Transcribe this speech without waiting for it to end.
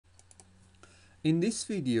In this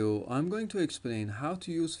video, I'm going to explain how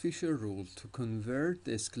to use Fisher rule to convert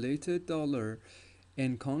the escalated dollar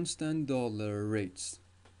and constant dollar rates.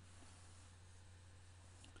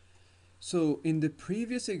 So in the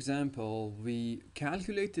previous example, we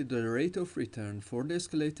calculated the rate of return for the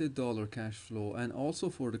escalated dollar cash flow and also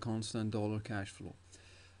for the constant dollar cash flow.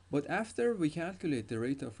 But after we calculate the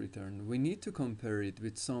rate of return, we need to compare it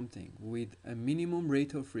with something, with a minimum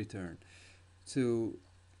rate of return to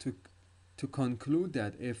to to conclude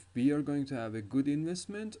that if we are going to have a good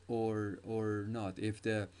investment or not, if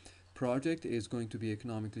the project is going to be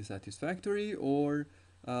economically satisfactory or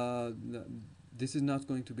uh, this is not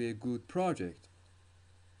going to be a good project.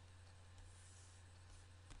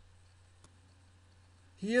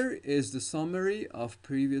 Here is the summary of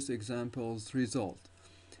previous examples result.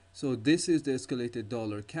 So this is the escalated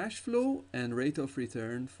dollar cash flow, and rate of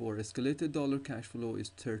return for escalated dollar cash flow is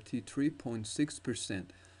 33.6%.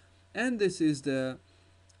 And this is the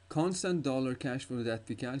constant dollar cash flow that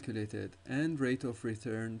we calculated, and rate of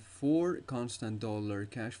return for constant dollar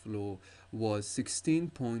cash flow was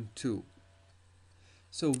 16.2.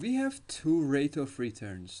 So we have two rate of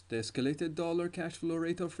returns, the escalated dollar cash flow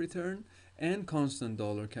rate of return and constant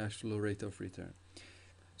dollar cash flow rate of return.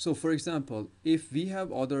 So for example, if we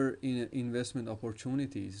have other investment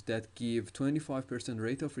opportunities that give 25%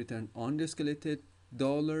 rate of return on the escalated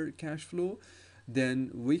dollar cash flow, then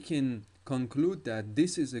we can conclude that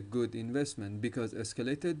this is a good investment because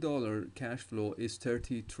escalated dollar cash flow is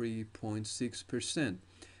 33.6%,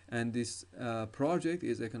 and this project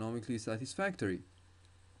is economically satisfactory.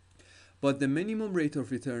 But the minimum rate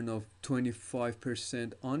of return of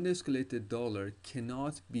 25% on the escalated dollar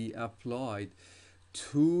cannot be applied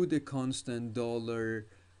to the constant dollar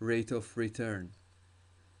rate of return.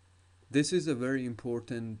 This is a very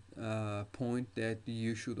important point that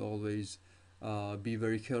you should always be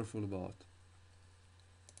very careful about.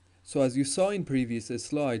 So as you saw in previous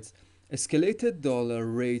slides, escalated dollar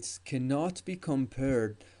rates cannot be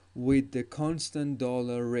compared with the constant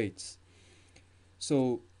dollar rates.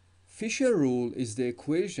 So Fisher rule is the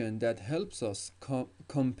equation that helps us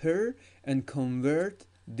compare and convert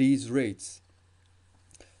these rates.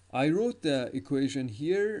 I wrote the equation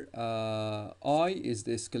here. I is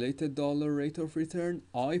the escalated dollar rate of return,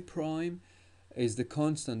 I prime is the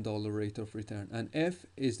constant dollar rate of return, and F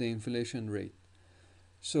is the inflation rate.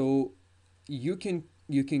 So you can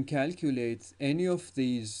calculate any of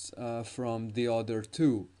these from the other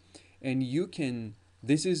two, and you can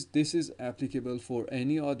this is applicable for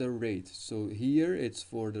any other rate. So here it's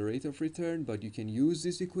for the rate of return, but you can use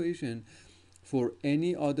this equation for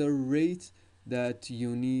any other rate that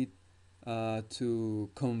you need to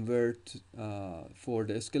convert for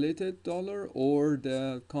the escalated dollar or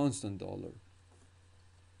the constant dollar.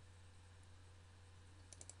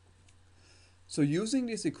 So using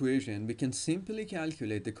this equation, we can simply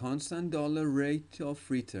calculate the constant dollar rate of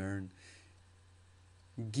return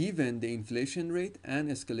given the inflation rate and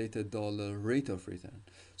escalated dollar rate of return.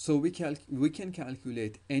 So we can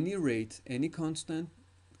calculate any rate, any constant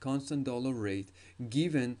dollar rate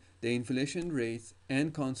given the inflation rate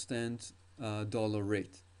and constant dollar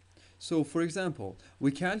rate. So for example,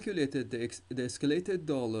 we calculated the escalated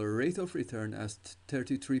dollar rate of return as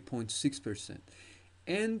 33.6%,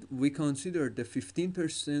 and we considered the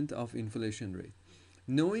 15% of inflation rate.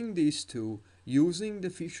 Knowing these two, using the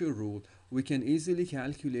Fisher rule, we can easily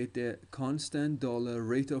calculate the constant dollar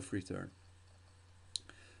rate of return.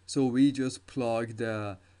 So we just plug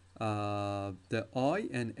the I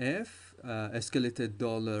and F, escalated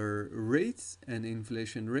dollar rates and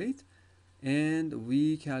inflation rate, and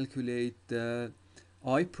we calculate the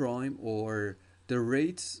I prime, or the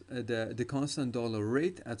rates, the constant dollar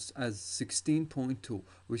rate as 16.2,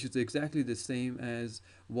 which is exactly the same as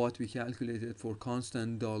what we calculated for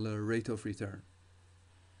constant dollar rate of return.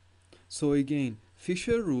 So again,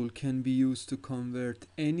 Fisher rule can be used to convert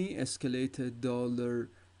any escalated dollar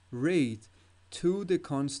rate to the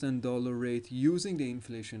constant dollar rate using the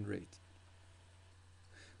inflation rate.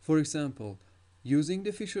 For example, using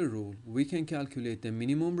the Fisher rule, we can calculate the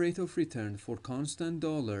minimum rate of return for constant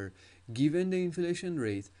dollar given the inflation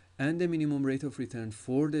rate and the minimum rate of return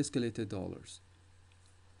for the escalated dollars.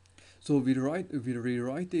 So we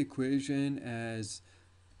rewrite the equation as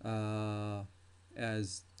the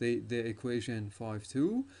equation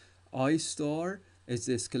 5.2. I star is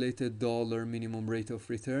the escalated dollar minimum rate of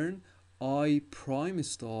return. I prime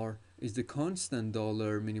star is the constant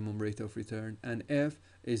dollar minimum rate of return, and F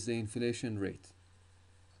is the inflation rate.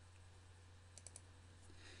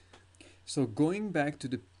 So going back to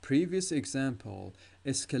the previous example,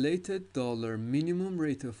 escalated dollar minimum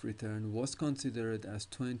rate of return was considered as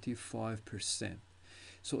 25%.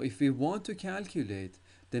 So if we want to calculate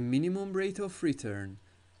the minimum rate of return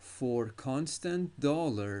for constant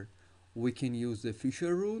dollar, we can use the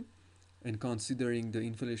Fisher rule and considering the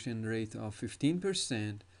inflation rate of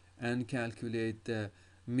 15% and calculate the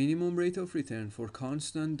minimum rate of return for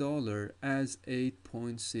constant dollar as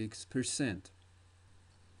 8.6%.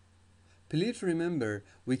 Please remember,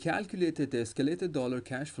 we calculated the escalated dollar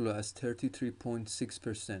cash flow as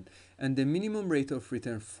 33.6%, and the minimum rate of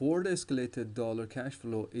return for the escalated dollar cash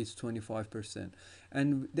flow is 25%.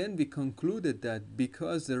 And then we concluded that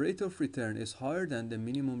because the rate of return is higher than the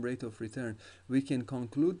minimum rate of return, we can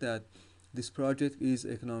conclude that this project is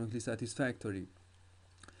economically satisfactory.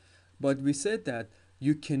 But we said that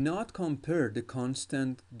you cannot compare the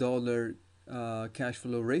constant dollar cash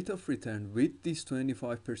flow rate of return with this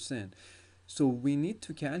 25%. So we needed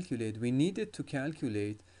to calculate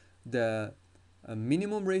the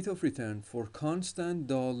minimum rate of return for constant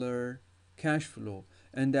dollar cash flow,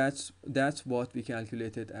 and that's what we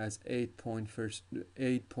calculated as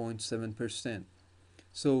 8.7%.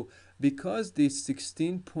 So because this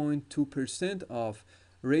 16.2% of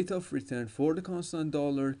rate of return for the constant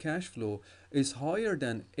dollar cash flow is higher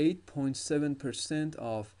than 8.7%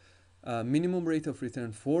 of minimum rate of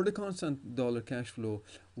return for the constant dollar cash flow,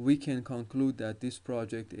 we can conclude that this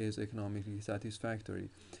project is economically satisfactory.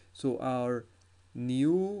 So our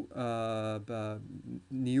new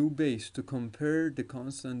base to compare the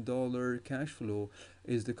constant dollar cash flow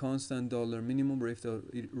is the constant dollar minimum rate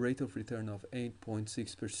of return of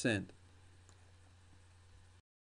 8.6%.